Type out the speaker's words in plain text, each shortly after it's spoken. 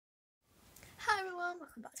everyone,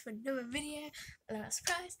 welcome back to another video, LOL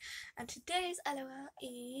surprise, and today's LOL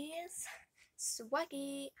is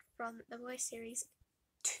Swaggie from the voice series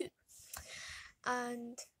 2,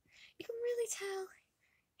 and you can really tell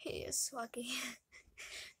he is Swaggie.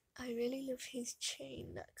 I really love his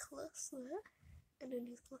chain necklace there, and then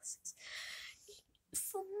his glasses.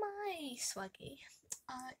 For my Swaggie,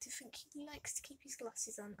 I like to think he likes to keep his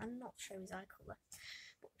glasses on and not show his eye colour.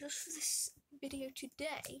 But just for this video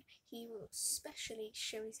today, he will specially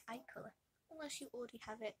show his eye colour. Unless you already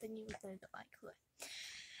have it, then you would know the eye colour.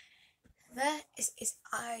 There is his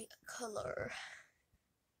eye colour.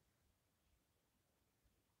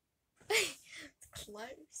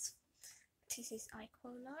 Close. That is his eye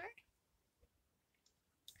colour.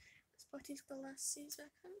 Let's put his glasses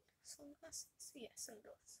back on. Sunglasses? Yeah,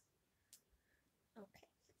 sunglasses. Okay.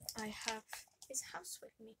 I have his house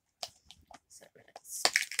with me. So let's...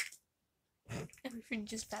 Everything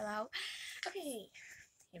just fell out. Okay,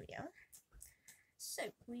 here we are. So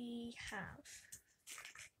we have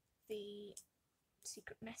the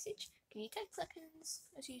secret message. Give you 10 seconds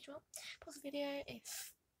as usual. Pause the video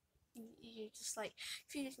if you just like,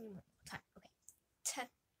 if you're using more time. Okay, 10,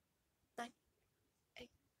 9, 8,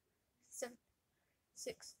 7,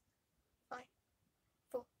 6, 5,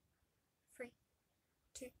 4, 3,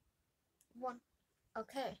 2, 1.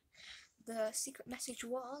 Okay, the secret message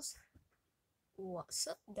was, "What's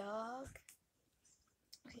up, dog?"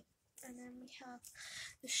 Okay, and then we have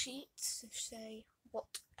the sheets to say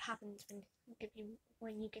what happens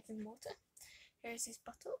when you give him water. Here's his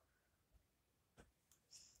bottle.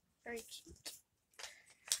 Very cute.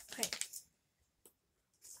 Okay.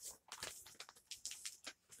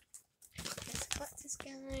 Here's the collector's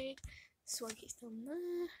guide. Swaggie's down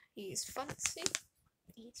there. He's fancy.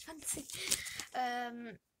 He's fancy.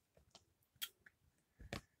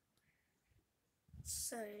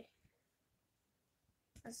 So,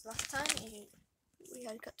 as last time we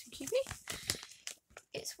had got to Cutie.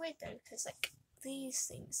 It's weird though, because like these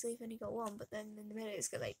things, they've only got one, but then in the middle it's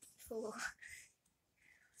got like 4.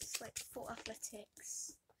 It's like 4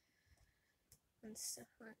 athletics and stuff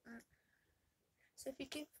like that. So if you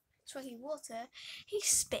give Swaggie water, he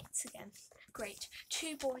spits again. Great.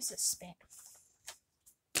 2 boys that spit.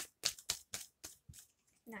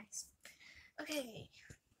 Nice. Okay.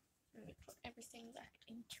 Let me put everything back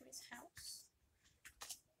into his house.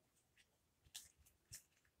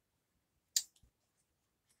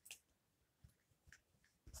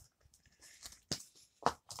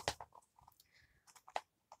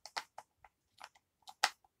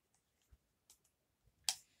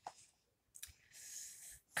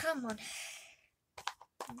 Come on.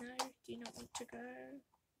 No, do you not want to go?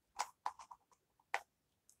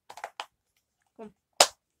 Come on.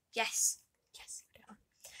 Yes. Yes, go on.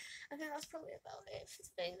 I think that's probably about it for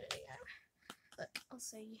today's video. Look,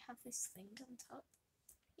 also you have this thing on top.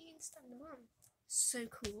 You can stand them on. So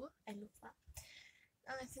cool. I love that.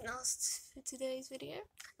 And I think that's for today's video.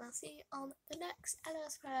 And I'll see you on the next L.O.L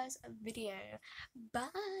surprise video. Bye!